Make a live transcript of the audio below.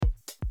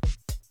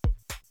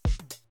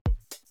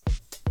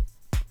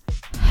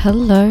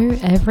Hello,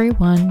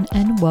 everyone,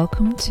 and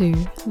welcome to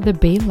the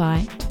Be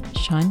Light,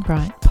 Shine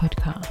Bright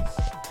podcast.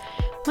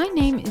 My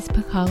name is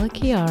Pakala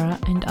Kiara,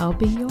 and I'll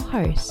be your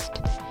host.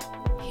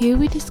 Here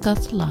we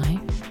discuss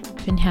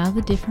life and how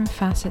the different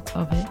facets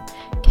of it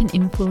can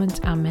influence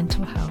our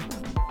mental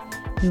health.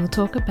 We will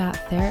talk about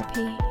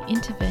therapy,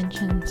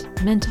 interventions,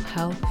 mental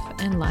health,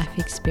 and life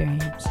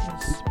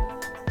experiences.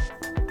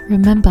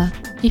 Remember,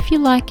 if you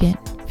like it,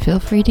 feel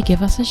free to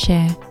give us a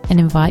share and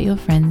invite your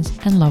friends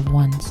and loved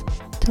ones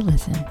to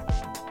listen.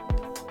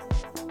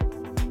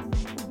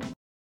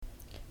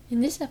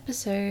 In this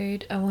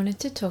episode, I wanted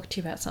to talk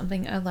to you about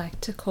something I like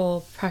to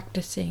call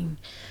practicing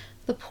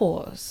the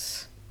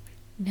pause.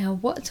 Now,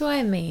 what do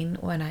I mean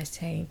when I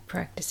say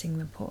practicing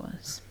the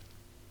pause?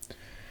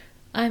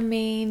 I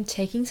mean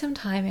taking some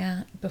time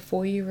out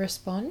before you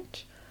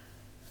respond,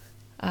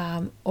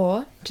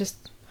 or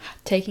just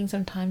taking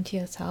some time to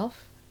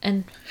yourself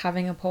and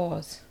having a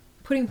pause,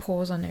 putting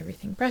pause on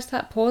everything. Press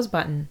that pause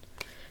button.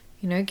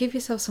 Give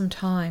yourself some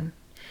time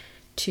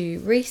to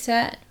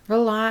reset,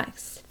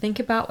 relax, think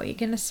about what you're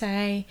going to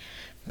say,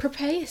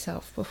 prepare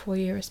yourself before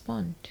you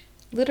respond.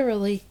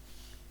 Literally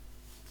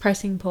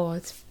pressing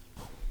pause.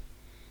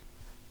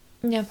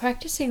 Now,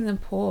 practicing the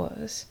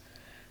pause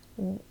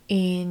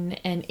in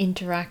an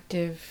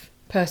interactive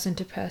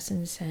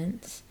person-to-person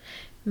sense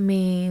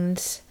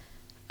means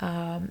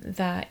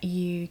that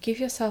you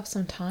give yourself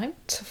some time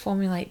to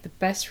formulate the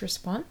best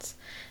response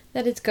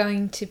that is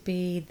going to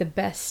be the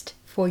best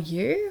for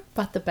you,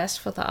 but the best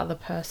for the other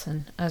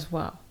person as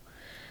well.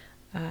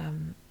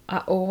 I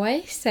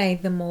always say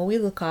the more we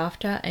look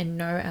after and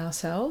know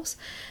ourselves,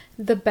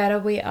 the better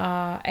we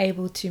are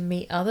able to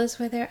meet others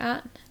where they're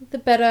at, the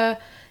better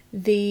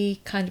the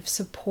kind of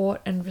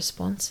support and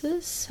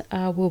responses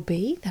will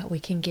be that we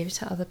can give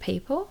to other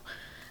people.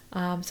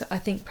 So I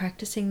think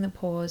practicing the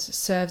pause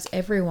serves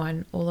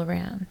everyone all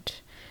around.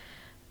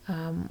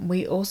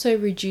 We also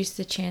reduce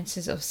the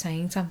chances of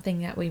saying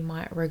something that we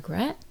might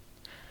regret.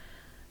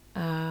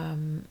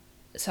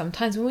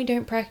 Sometimes when we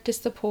don't practice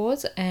the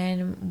pause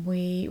and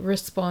we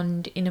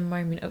respond in a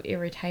moment of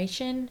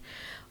irritation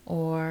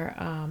or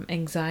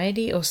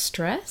anxiety or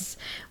stress,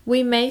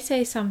 we may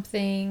say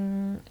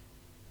something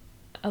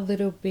a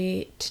little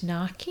bit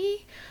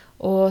snarky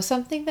or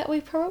something that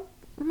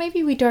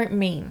maybe we don't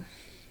mean.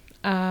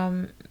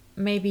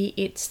 Maybe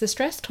it's the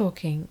stress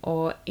talking,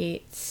 or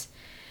it's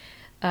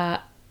a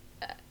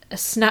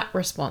snap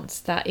response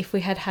that if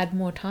we had had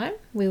more time,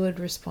 we would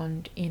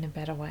respond in a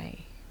better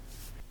way.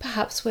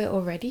 Perhaps we're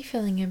already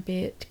feeling a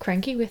bit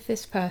cranky with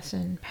this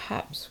person.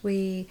 Perhaps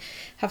we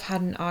have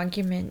had an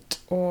argument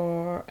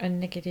or a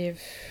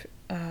negative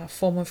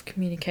form of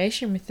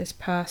communication with this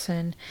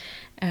person,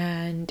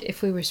 and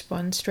if we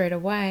respond straight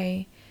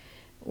away,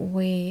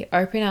 we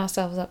open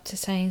ourselves up to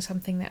saying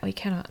something that we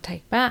cannot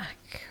take back.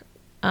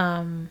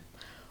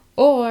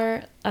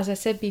 Or, as I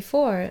said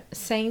before,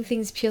 saying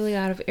things purely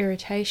out of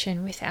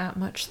irritation without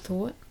much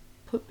thought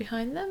put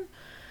behind them.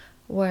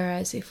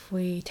 Whereas if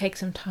we take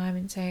some time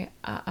and say,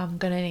 I'm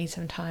going to need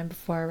some time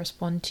before I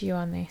respond to you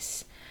on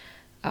this,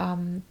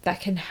 that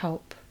can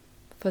help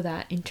for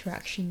that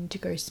interaction to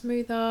go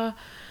smoother,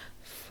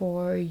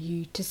 for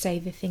you to say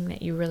the thing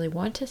that you really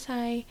want to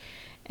say,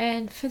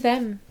 and for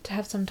them to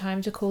have some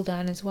time to cool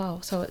down as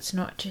well. So it's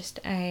not just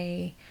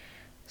a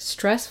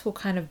stressful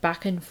kind of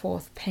back and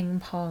forth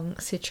ping pong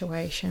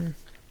situation.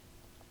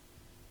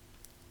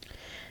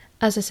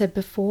 As I said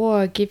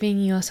before, giving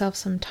yourself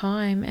some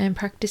time and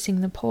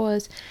practicing the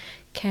pause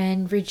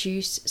can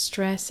reduce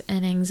stress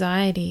and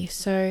anxiety.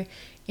 So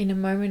in a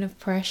moment of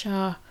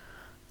pressure,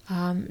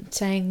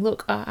 saying,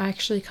 look, I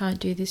actually can't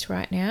do this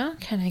right now.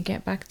 Can I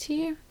get back to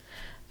you?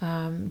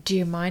 Do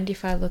you mind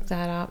if I look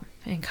that up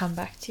and come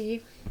back to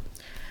you?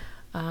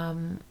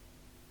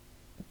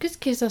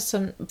 Just gives us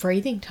some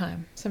breathing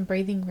time, some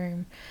breathing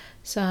room,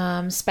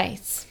 some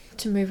space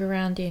to move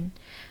around in.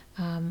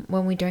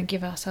 When we don't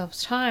give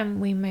ourselves time,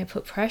 we may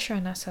put pressure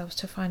on ourselves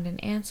to find an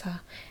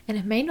answer, and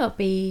it may not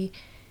be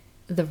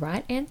the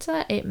right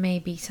answer. It may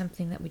be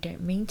something that we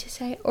don't mean to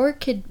say, or it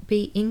could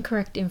be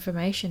incorrect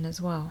information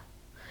as well,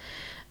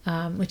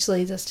 which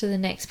leads us to the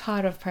next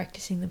part of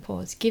practicing the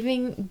pause,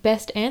 giving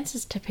best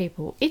answers to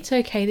people. It's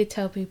okay to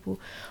tell people,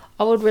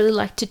 I would really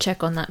like to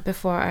check on that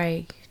before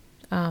I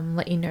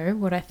let you know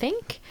what I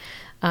think.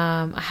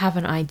 I have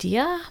an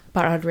idea,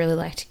 but I'd really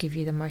like to give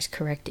you the most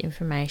correct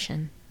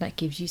information. That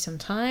gives you some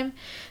time.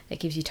 That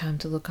gives you time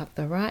to look up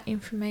the right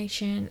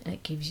information.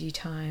 It gives you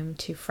time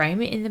to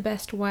frame it in the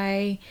best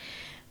way.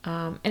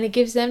 And it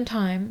gives them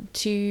time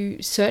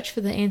to search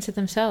for the answer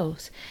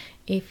themselves.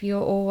 If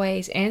you're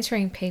always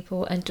answering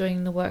people and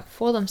doing the work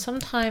for them,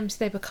 sometimes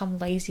they become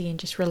lazy and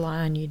just rely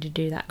on you to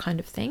do that kind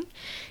of thing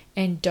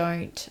and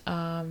don't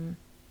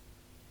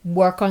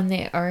work on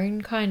their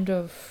own kind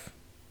of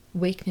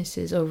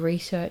weaknesses or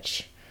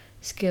research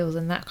skills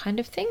and that kind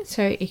of thing.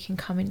 So it can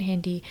come in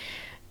handy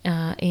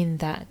in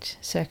that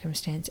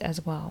circumstance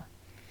as well.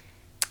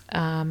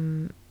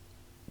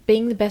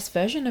 being the best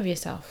version of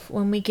yourself.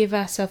 When we give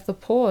ourselves the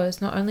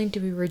pause, not only do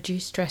we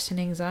reduce stress and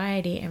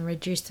anxiety and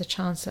reduce the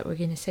chance that we're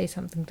going to say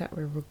something that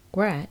we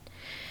regret,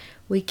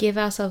 we give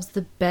ourselves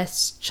the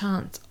best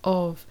chance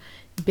of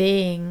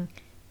being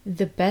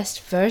the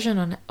best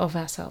version of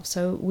ourselves.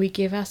 So we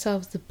give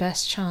ourselves the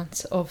best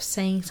chance of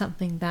saying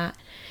something that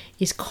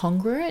is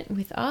congruent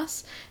with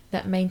us,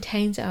 that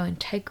maintains our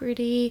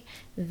integrity,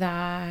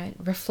 that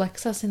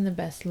reflects us in the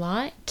best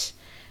light.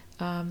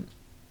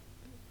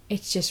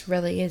 It just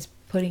really is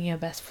putting your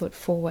best foot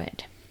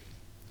forward.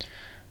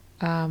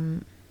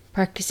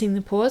 Practicing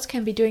the pause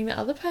can be doing the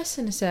other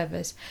person a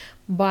service.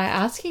 By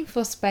asking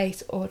for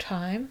space or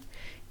time,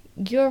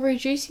 you're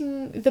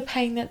reducing the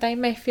pain that they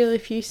may feel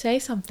if you say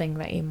something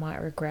that you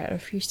might regret, or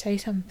if you say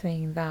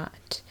something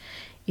that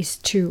is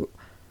too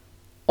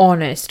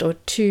honest or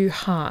too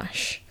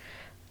harsh.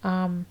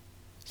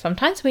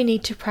 Sometimes we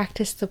need to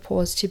practice the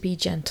pause to be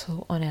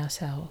gentle on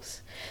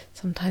ourselves.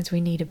 Sometimes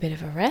we need a bit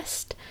of a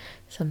rest.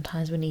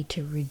 Sometimes we need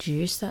to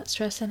reduce that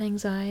stress and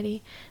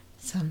anxiety.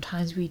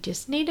 Sometimes we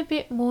just need a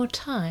bit more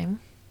time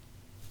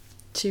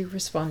to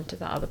respond to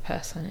the other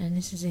person, and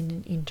this is in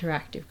an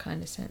interactive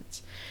kind of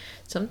sense.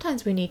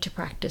 Sometimes we need to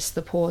practice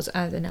the pause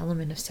as an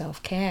element of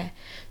self-care.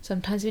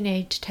 Sometimes we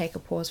need to take a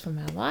pause from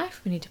our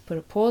life. We need to put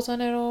a pause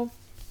on it all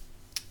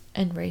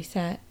and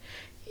reset.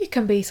 It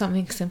can be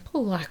something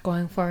simple like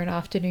going for an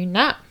afternoon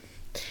nap.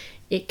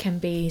 It can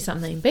be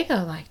something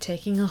bigger like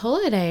taking a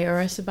holiday or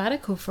a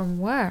sabbatical from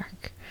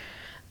work.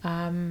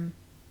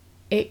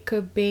 It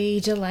could be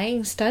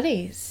delaying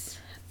studies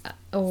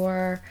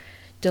or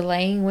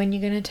delaying when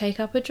you're going to take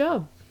up a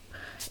job.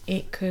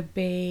 It could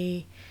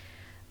be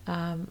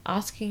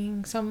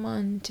asking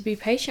someone to be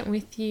patient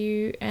with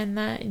you and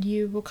that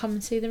you will come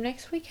and see them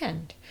next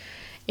weekend.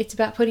 It's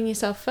about putting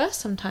yourself first,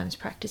 sometimes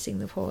practicing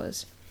the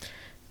pause.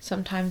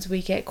 Sometimes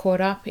we get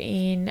caught up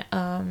in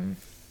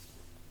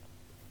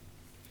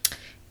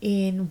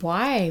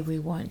why we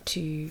want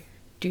to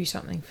do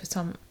something for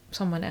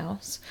someone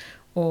else,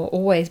 or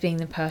always being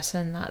the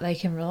person that they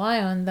can rely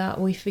on, that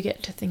we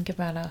forget to think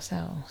about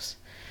ourselves.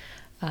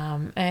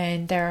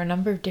 And there are a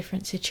number of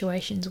different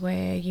situations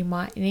where you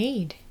might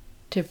need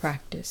to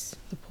practice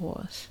the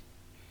pause.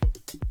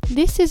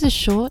 This is a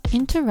short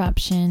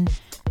interruption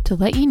to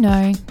let you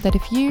know that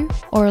if you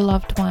or a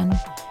loved one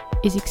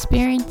is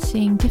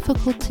experiencing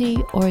difficulty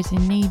or is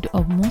in need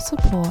of more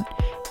support,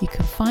 you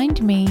can find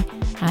me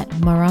at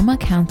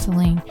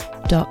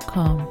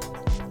maramacounselling.com.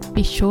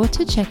 Be sure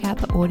to check out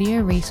the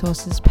audio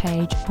resources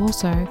page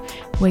also,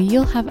 where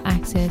you'll have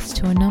access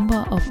to a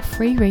number of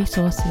free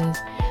resources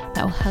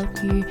that will help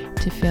you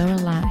to feel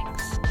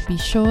relaxed. Be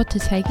sure to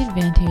take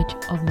advantage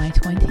of my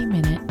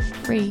 20-minute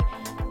free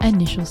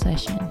initial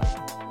session.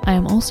 I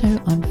am also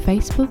on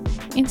Facebook,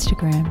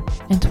 Instagram,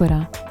 and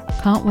Twitter.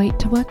 Can't wait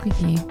to work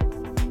with you.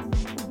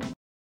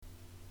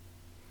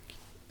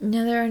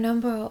 Now, there are a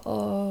number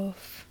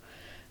of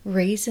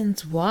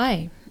reasons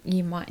why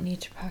you might need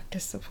to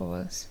practice the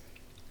pause.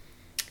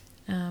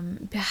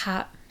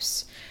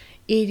 Perhaps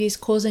it is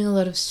causing a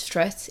lot of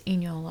stress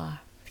in your life,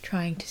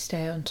 trying to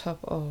stay on top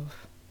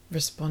of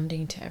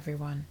responding to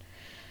everyone.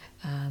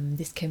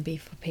 This can be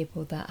for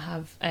people that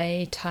have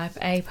a type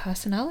A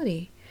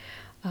personality.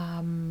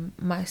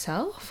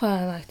 Myself,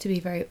 I like to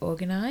be very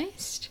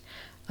organized.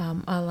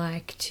 I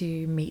like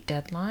to meet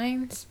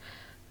deadlines.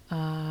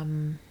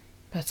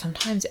 But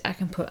sometimes I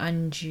can put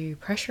undue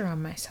pressure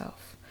on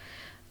myself.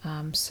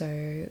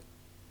 So,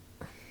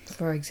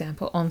 for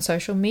example, on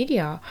social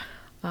media,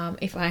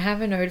 if I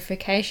have a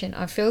notification,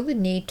 I feel the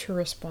need to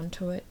respond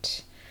to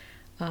it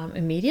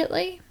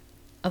immediately.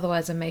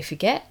 Otherwise, I may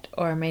forget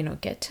or I may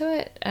not get to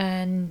it.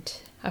 And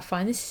I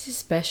find this is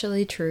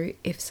especially true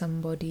if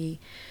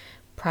somebody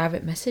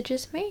private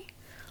messages me.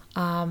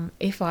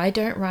 If I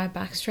don't write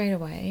back straight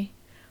away,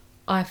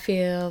 I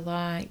feel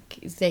like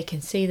they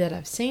can see that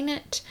I've seen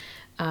it.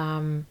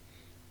 I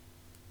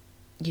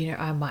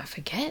might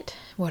forget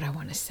what I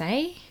want to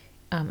say.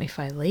 If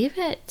I leave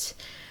it,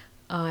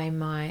 they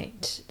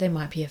might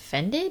be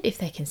offended if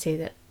they can see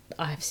that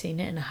I've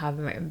seen it and I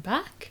haven't written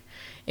back.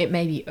 It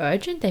may be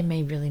urgent. They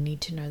may really need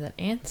to know that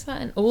answer.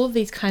 And all of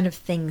these kind of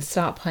things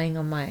start playing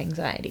on my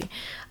anxiety.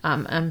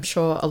 I'm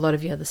sure a lot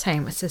of you are the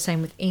same. It's the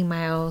same with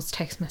emails,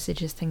 text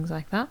messages, things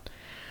like that.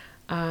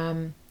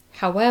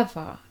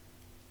 However,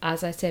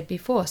 as I said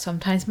before,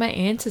 sometimes my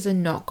answers are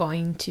not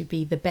going to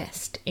be the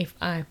best if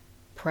I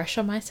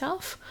pressure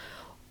myself,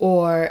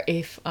 or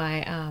if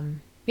I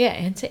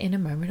answer in a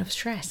moment of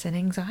stress and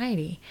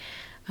anxiety.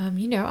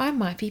 I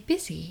might be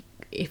busy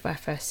if I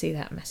first see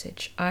that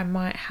message. I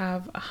might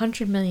have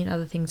 100 million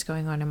other things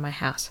going on in my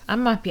house. I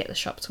might be at the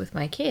shops with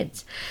my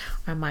kids.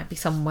 I might be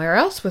somewhere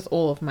else with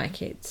all of my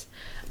kids.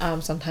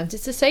 Sometimes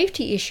it's a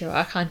safety issue.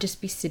 I can't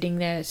just be sitting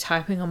there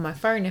typing on my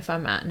phone if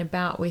I'm out and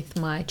about with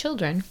my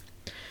children.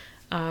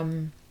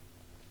 And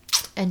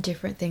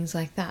different things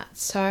like that.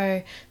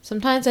 So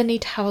sometimes I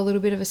need to have a little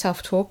bit of a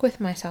self-talk with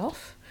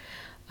myself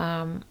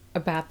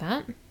about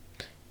that.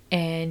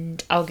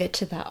 And I'll get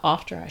to that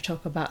after I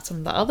talk about some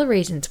of the other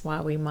reasons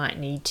why we might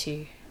need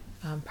to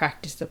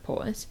practice the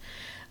pause.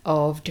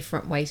 of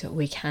different ways that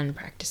we can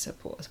practice the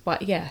pause.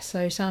 But yeah,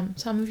 so some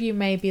of you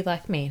may be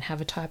like me and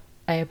have a type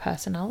A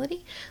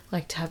personality,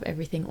 like to have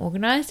everything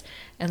organized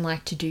and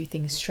like to do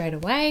things straight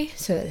away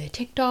so that they're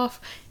ticked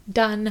off,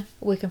 done,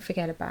 we can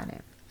forget about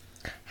it.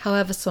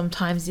 However,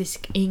 sometimes this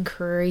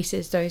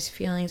increases those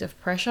feelings of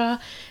pressure,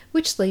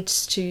 which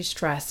leads to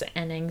stress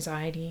and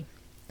anxiety.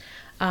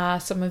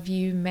 Some of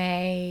you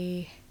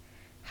may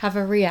have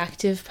a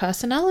reactive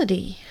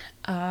personality.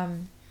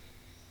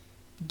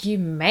 You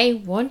may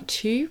want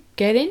to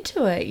get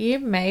into it. You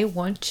may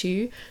want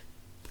to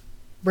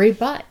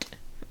rebut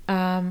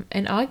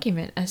an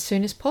argument as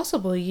soon as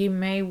possible. You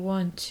may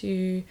want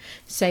to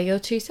say your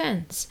 2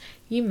 cents.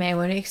 You may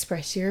want to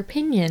express your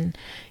opinion.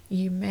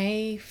 You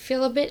may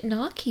feel a bit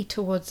narky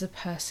towards the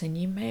person.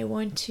 You may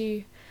want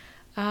to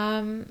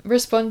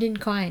respond in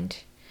kind.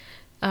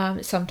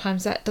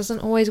 Sometimes that doesn't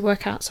always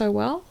work out so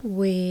well.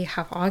 We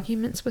have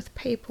arguments with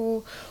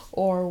people,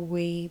 or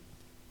we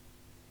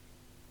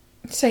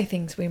say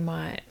things we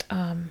might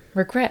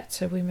regret,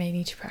 so we may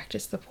need to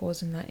practice the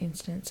pause in that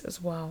instance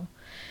as well.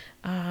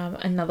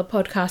 Another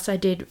podcast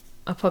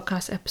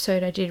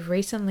episode I did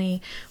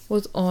recently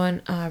was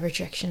on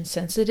rejection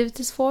sensitive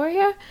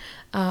dysphoria.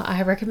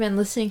 I recommend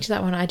listening to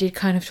that one. I did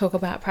kind of talk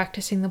about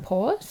practicing the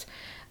pause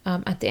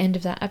at the end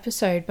of that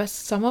episode, but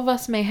some of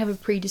us may have a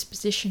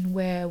predisposition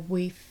where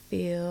we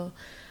feel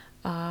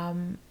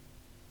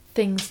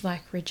things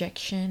like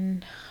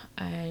rejection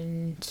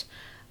and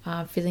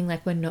feeling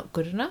like we're not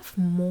good enough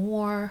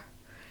more,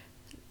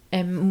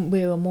 and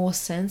we were more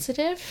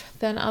sensitive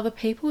than other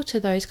people to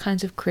those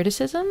kinds of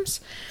criticisms,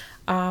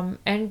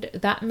 and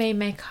that may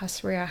make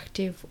us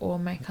reactive or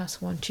make us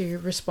want to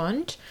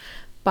respond,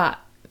 but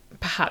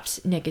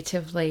perhaps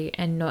negatively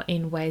and not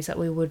in ways that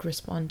we would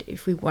respond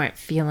if we weren't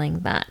feeling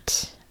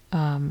that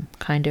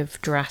kind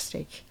of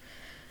drastic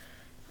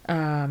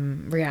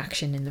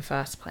reaction in the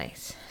first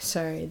place.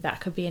 So that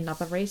could be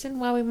another reason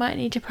why we might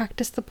need to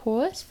practice the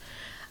pause.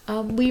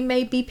 We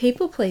may be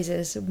people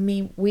pleasers.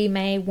 We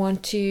may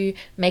want to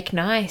make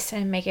nice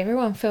and make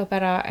everyone feel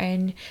better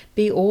and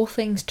be all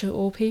things to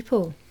all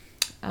people.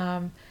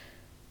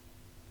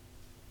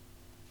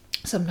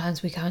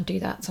 Sometimes we can't do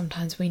that.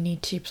 Sometimes we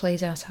need to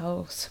please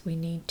ourselves. We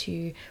need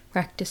to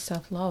practice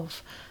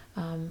self-love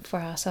for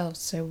ourselves.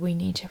 So we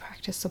need to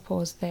practice the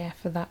pause there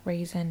for that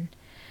reason.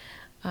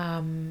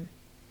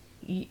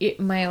 It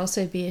may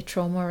also be a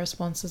trauma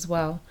response as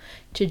well,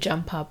 to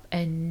jump up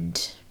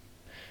and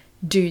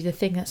do the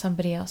thing that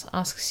somebody else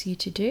asks you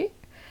to do,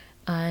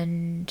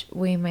 and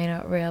we may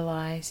not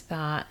realize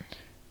that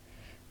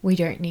we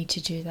don't need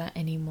to do that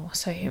anymore.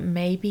 So it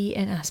may be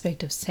an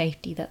aspect of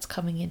safety that's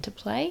coming into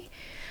play,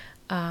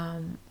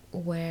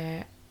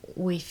 where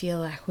we feel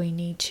like we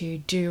need to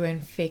do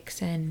and fix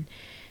and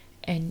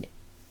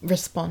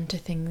respond to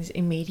things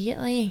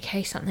immediately in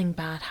case something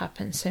bad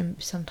happens. So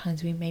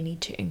sometimes we may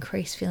need to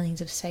increase feelings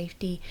of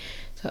safety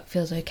so it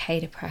feels okay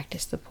to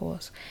practice the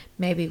pause.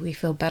 Maybe we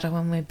feel better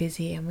when we're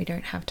busy and we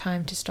don't have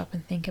time to stop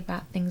and think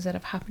about things that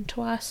have happened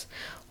to us,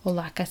 or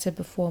like I said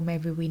before,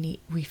 maybe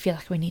we feel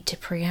like we need to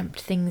preempt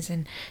things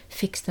and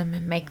fix them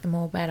and make them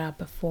all better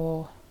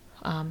before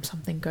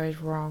something goes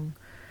wrong.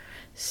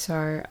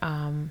 So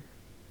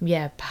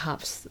yeah,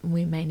 perhaps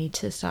we may need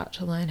to start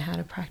to learn how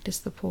to practice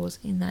the pause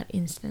in that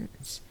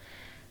instance.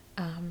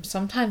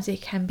 Sometimes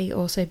it can be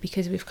also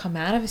because we've come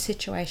out of a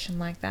situation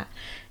like that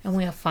and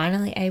we are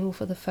finally able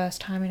for the first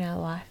time in our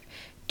life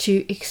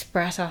to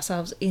express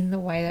ourselves in the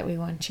way that we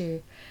want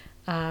to.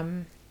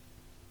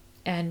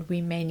 And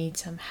we may need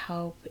some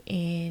help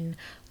in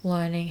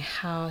learning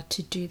how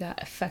to do that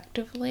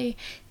effectively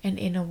and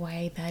in a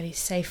way that is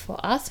safe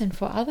for us and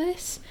for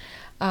others.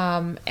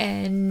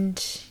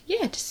 And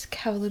yeah, just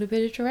have a little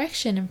bit of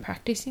direction, and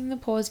practicing the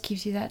pause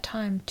gives you that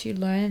time to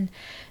learn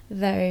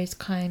those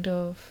kind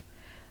of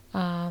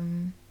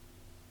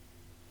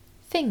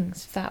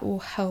things that will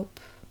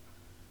help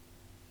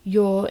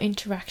your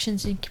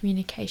interactions and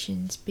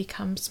communications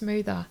become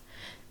smoother.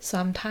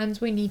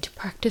 Sometimes we need to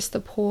practice the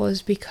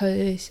pause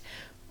because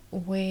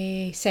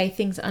we say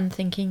things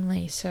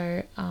unthinkingly,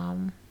 so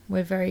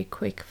we're very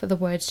quick for the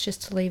words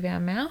just to leave our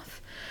mouth.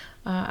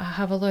 I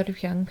have a lot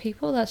of young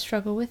people that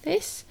struggle with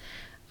this,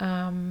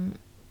 and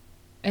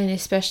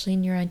especially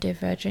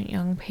neurodivergent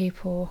young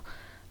people.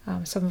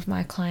 Some of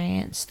my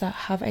clients that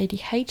have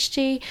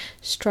ADHD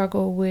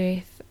struggle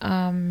with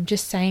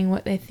just saying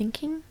what they're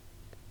thinking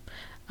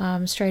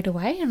straight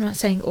away. I'm not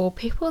saying all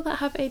people that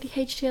have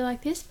ADHD are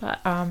like this,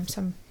 but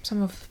some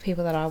of the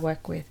people that I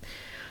work with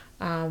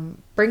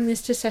bring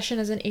this to session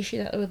as an issue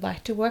that they would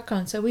like to work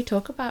on. So we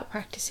talk about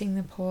practicing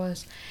the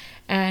pause,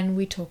 and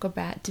we talk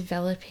about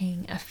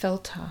developing a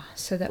filter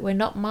so that we're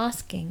not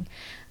masking.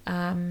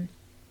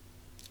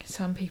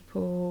 Some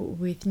people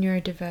with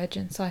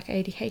neurodivergence like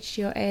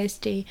ADHD or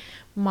ASD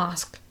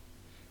mask,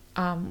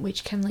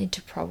 which can lead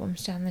to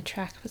problems down the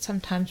track. But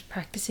sometimes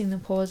practicing the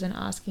pause and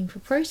asking for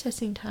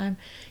processing time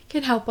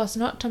can help us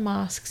not to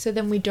mask, so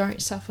then we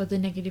don't suffer the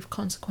negative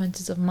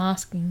consequences of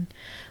masking,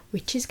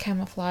 which is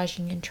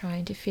camouflaging and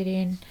trying to fit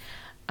in.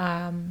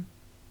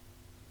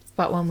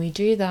 But when we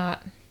do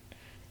that,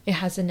 it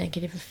has a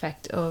negative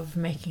effect of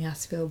making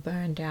us feel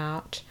burned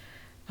out,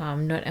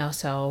 not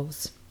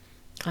ourselves,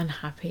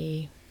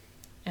 unhappy,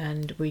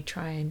 and we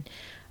try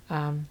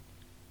and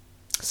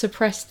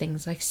suppress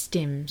things like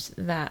stims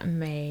that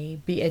may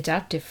be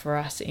adaptive for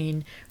us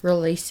in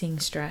releasing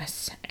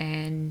stress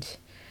and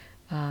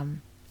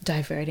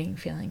diverting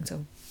feelings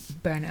of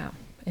burnout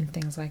and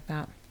things like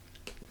that.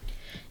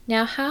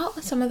 Now, how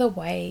are some of the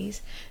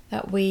ways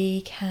that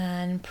we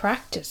can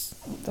practice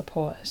the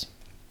pause?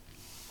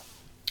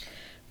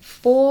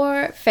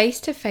 For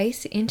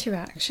face-to-face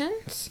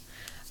interactions,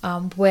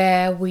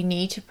 where we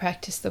need to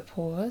practice the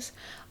pause,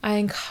 I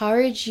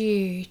encourage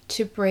you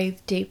to breathe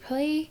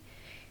deeply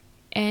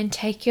and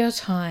take your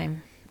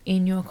time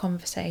in your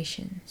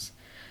conversations.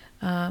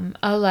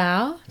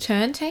 Allow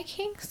turn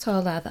taking, so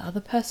allow the other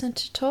person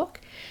to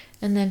talk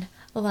and then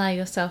allow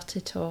yourself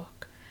to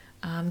talk.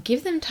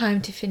 Give them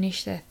time to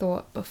finish their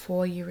thought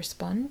before you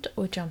respond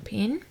or jump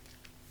in.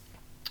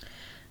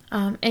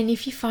 And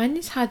if you find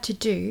this hard to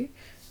do,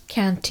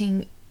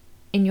 counting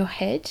in your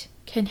head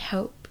can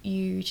help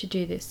you to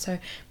do this. So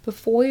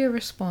before you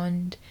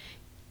respond,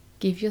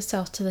 give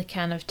yourself to the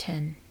count of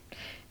 10.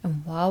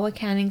 And while we're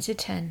counting to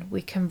 10,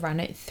 we can run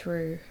it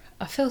through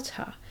a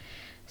filter.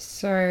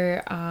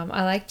 So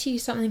I like to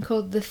use something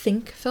called the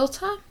think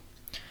filter.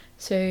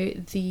 So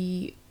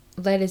the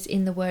letters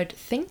in the word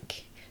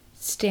think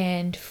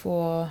stand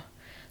for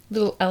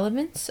little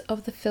elements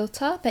of the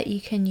filter that you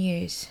can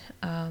use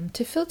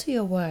to filter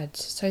your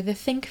words. So the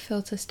think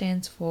filter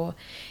stands for,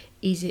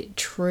 is it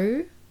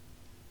true?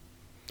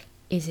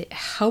 Is it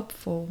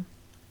helpful?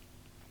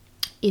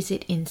 Is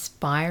it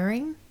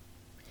inspiring?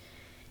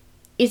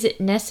 Is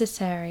it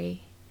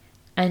necessary?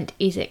 And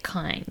is it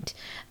kind?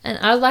 And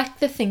I like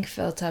the think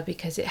filter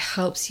because it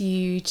helps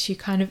you to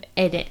kind of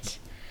edit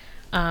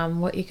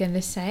what you're going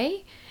to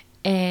say.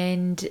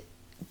 And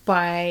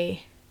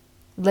by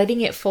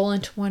letting it fall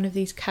into one of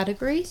these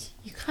categories,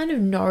 you kind of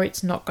know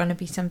it's not going to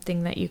be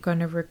something that you're going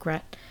to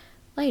regret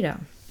later.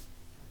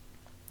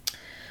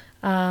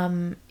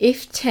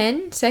 If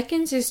 10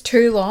 seconds is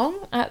too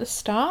long at the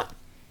start,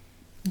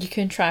 you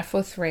can try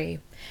for 3.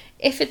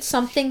 If it's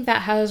something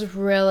that has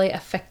really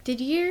affected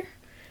you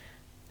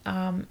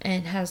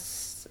and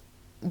has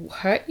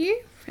hurt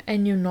you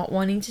and you're not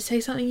wanting to say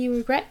something you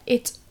regret,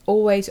 it's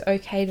always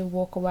okay to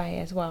walk away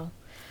as well.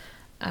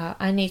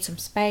 I need some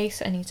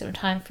space, I need some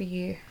time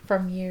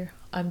from you,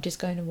 I'm just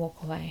going to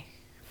walk away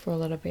for a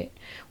little bit.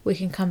 We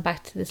can come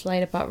back to this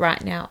later, but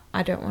right now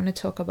I don't want to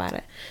talk about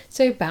it.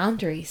 So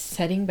boundaries,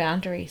 setting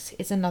boundaries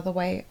is another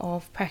way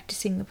of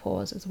practicing the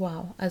pause as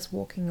well as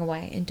walking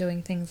away and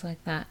doing things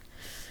like that.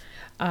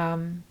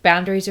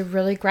 Boundaries are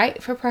really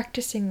great for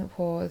practicing the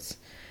pause.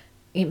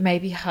 It may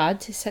be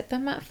hard to set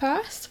them at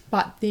first,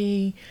 but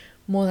the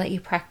more that you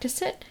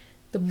practice it,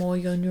 the more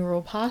your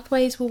neural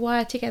pathways will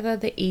wire together,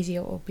 the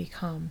easier it will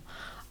become.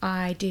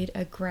 I did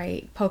a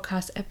great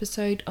podcast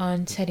episode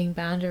on setting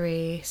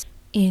boundaries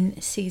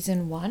in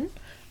season 1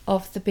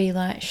 of the Be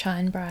Light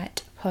Shine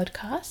Bright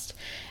podcast,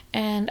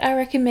 and I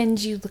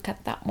recommend you look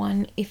at that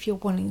one if you're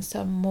wanting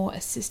some more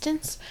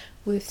assistance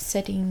with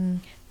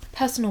setting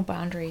personal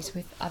boundaries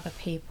with other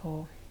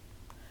people.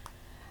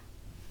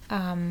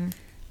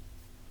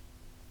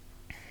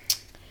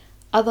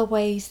 Other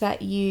ways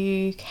that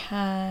you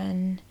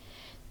can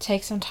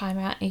take some time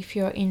out if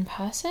you're in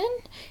person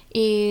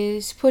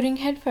is putting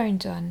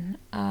headphones on.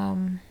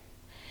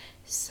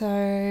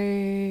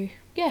 So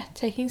yeah,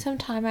 taking some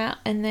time out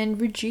and then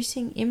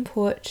reducing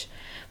input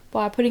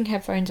by putting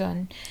headphones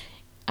on,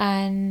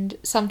 and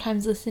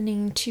sometimes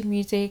listening to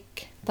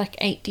music like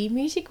 8D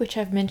music, which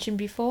I've mentioned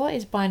before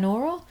is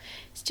binaural,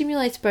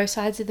 stimulates both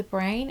sides of the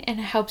brain and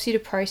it helps you to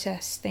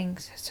process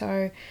things.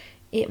 So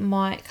it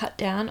might cut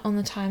down on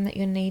the time that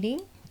you're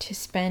needing to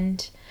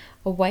spend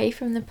away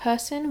from the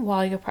person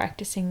while you're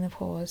practicing the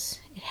pause.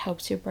 It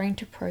helps your brain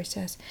to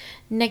process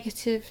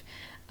negative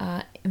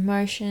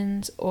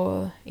emotions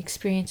or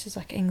experiences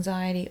like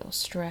anxiety or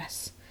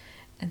stress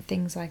and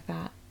things like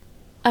that.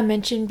 I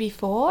mentioned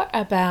before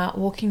about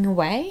walking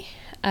away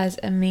as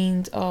a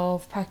means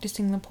of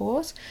practicing the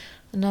pause.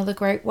 Another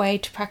great way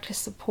to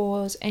practice the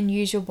pause and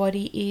use your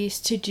body is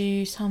to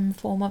do some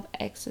form of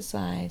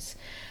exercise.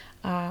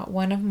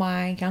 One of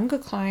my younger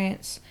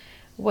clients,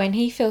 when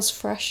he feels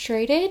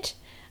frustrated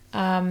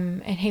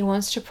and he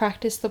wants to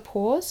practice the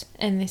pause,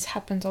 and this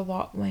happens a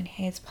lot when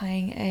he's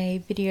playing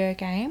a video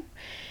game,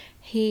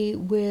 he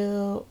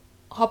will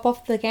hop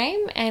off the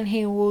game and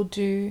he will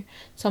do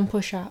some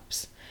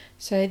push-ups.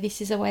 So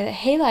this is a way that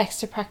he likes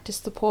to practice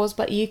the pause,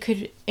 but you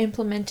could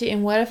implement it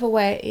in whatever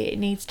way it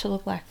needs to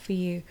look like for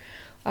you.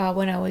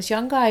 When I was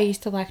younger, I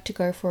used to like to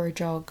go for a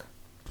jog.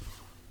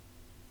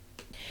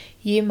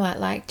 You might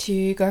like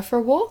to go for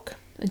a walk,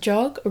 a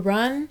jog, a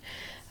run,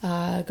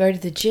 go to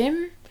the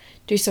gym,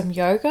 do some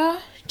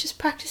yoga, just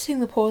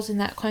practicing the pause in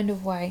that kind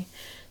of way.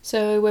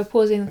 So we're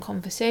pausing the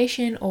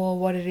conversation or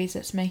what it is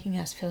that's making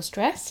us feel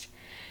stressed,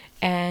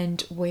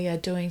 and we are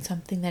doing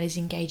something that is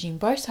engaging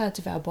both sides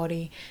of our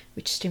body,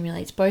 which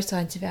stimulates both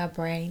sides of our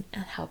brain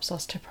and helps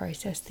us to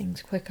process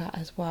things quicker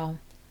as well.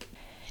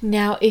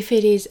 Now, if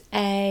it is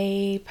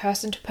a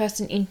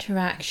person-to-person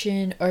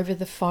interaction over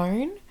the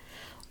phone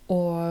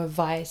or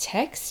via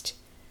text,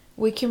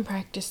 we can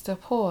practice the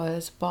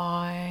pause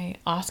by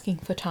asking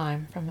for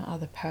time from the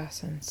other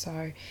person.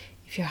 So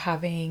if you're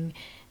having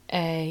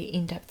a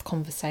in-depth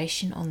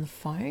conversation on the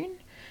phone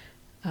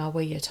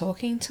where you're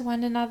talking to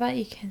one another,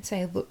 you can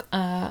say, look,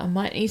 I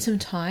might need some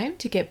time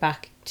to get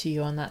back to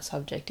you on that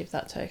subject, if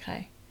that's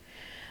okay.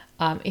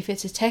 If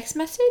it's a text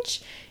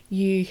message,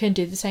 you can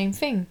do the same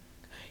thing.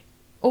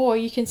 Or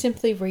you can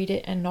simply read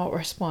it and not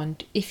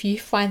respond. If you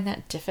find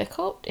that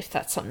difficult, if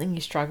that's something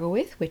you struggle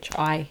with, which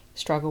I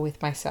struggle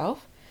with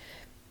myself,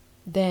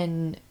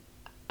 then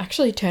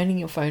actually turning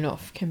your phone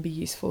off can be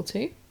useful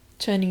too.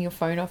 Turning your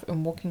phone off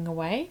and walking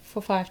away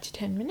for 5 to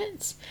 10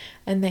 minutes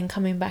and then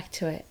coming back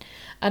to it.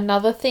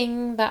 Another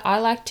thing that I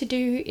like to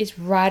do is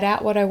write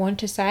out what I want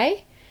to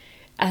say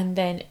and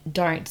then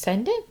don't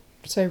send it.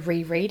 So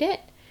reread it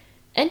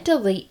and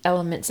delete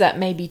elements that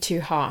may be too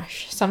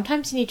harsh.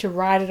 Sometimes you need to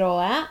write it all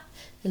out,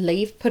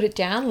 put it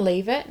down,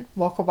 leave it,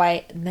 walk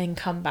away, and then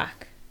come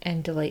back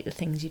and delete the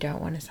things you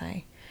don't want to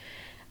say.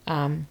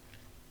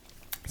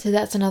 So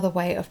that's another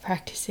way of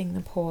practicing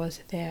the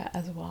pause there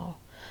as well.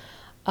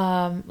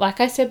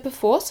 Like I said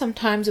before,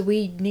 sometimes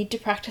we need to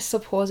practice the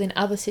pause in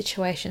other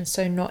situations,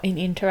 so not in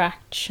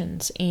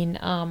interactions, in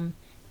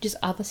just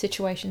other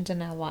situations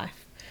in our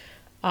life.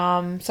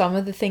 Some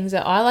of the things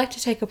that I like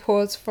to take a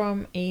pause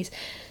from is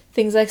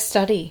things like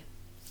study.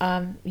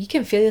 You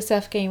can feel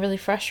yourself getting really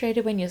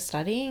frustrated when you're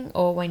studying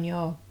or when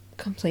you're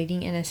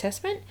completing an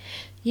assessment.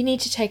 You need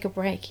to take a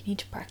break. You need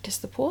to practice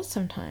the pause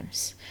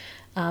sometimes.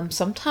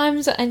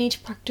 Sometimes I need to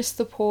practice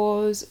the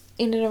pause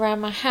in and around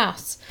my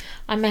house.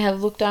 I may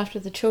have looked after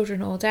the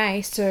children all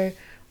day, so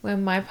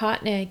when my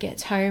partner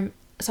gets home,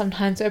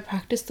 sometimes I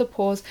practice the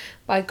pause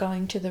by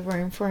going to the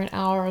room for an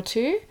hour or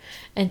two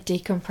and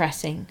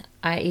decompressing.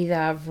 I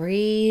either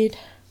read,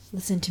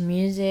 listen to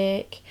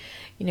music,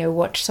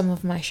 watch some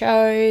of my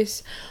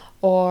shows,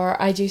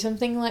 or I do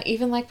something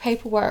like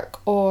paperwork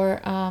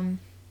or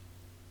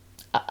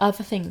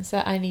other things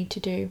that I need to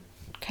do,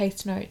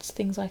 case notes,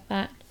 things like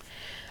that.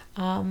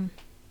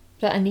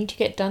 That I need to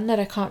get done that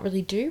I can't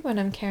really do when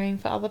I'm caring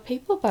for other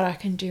people, but I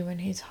can do when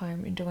he's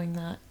home and doing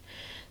that.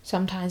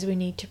 Sometimes we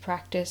need to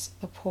practice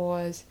the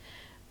pause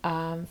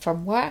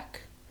from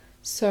work.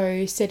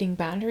 So setting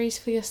boundaries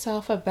for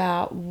yourself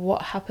about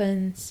what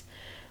happens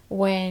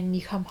when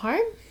you come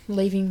home,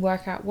 leaving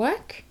work at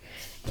work,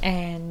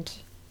 and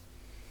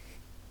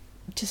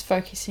just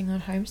focusing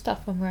on home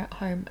stuff when we're at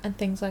home and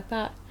things like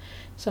that.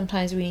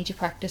 Sometimes we need to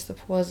practice the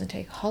pause and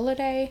take a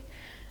holiday.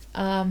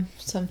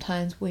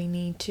 Sometimes we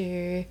need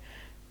to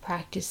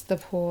practice the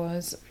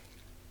pause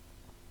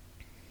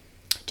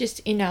just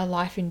in our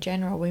life in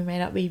general. We may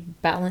not be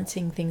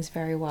balancing things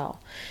very well.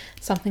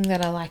 Something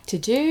that I like to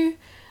do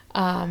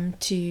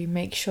to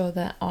make sure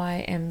that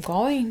I am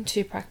going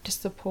to practice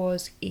the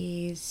pause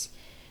is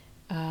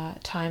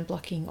time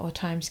blocking or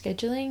time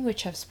scheduling,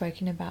 which I've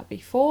spoken about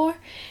before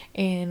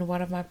in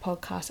one of my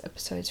podcast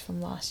episodes from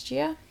last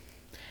year.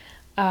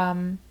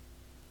 And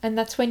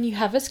that's when you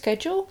have a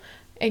schedule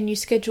and you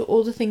schedule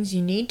all the things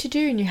you need to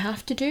do and you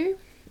have to do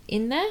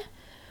in there,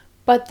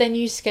 but then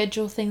you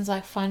schedule things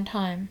like fun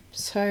time.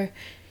 So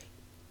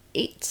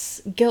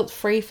it's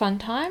guilt-free fun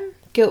time,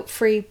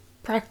 guilt-free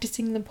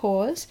practicing the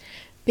pause,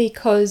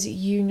 because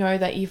you know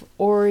that you've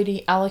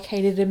already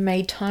allocated and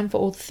made time for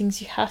all the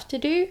things you have to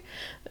do.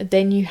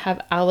 Then you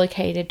have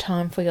allocated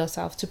time for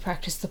yourself to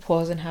practice the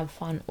pause and have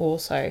fun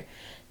also.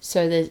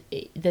 So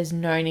there's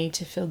no need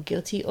to feel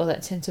guilty or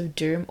that sense of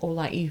doom or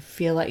like you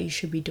feel like you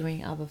should be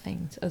doing other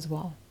things as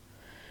well.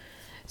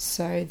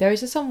 So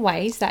those are some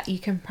ways that you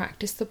can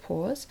practice the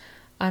pause.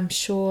 I'm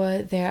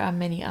sure there are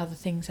many other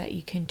things that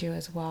you can do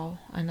as well.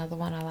 Another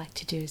one I like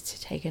to do is to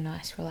take a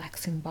nice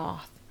relaxing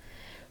bath.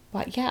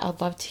 But yeah,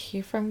 I'd love to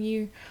hear from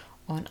you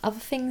on other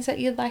things that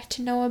you'd like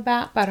to know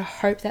about. But I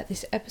hope that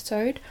this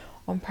episode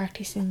on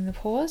practicing the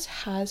pause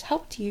has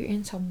helped you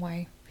in some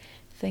way.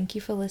 Thank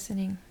you for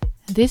listening.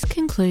 This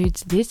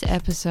concludes this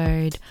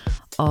episode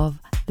of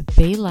the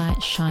Be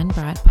Light, Shine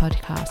Bright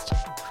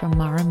podcast from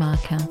Marama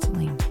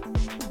Counselling.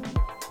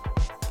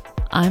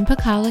 I'm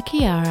Pakala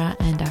Kiara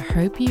and I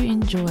hope you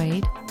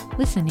enjoyed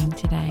listening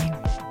today.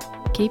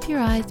 Keep your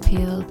eyes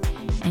peeled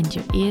and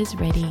your ears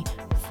ready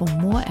for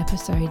more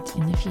episodes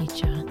in the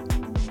future.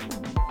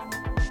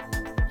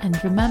 And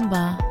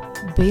remember,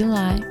 be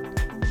light,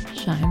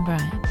 shine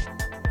bright.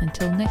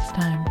 Until next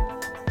time.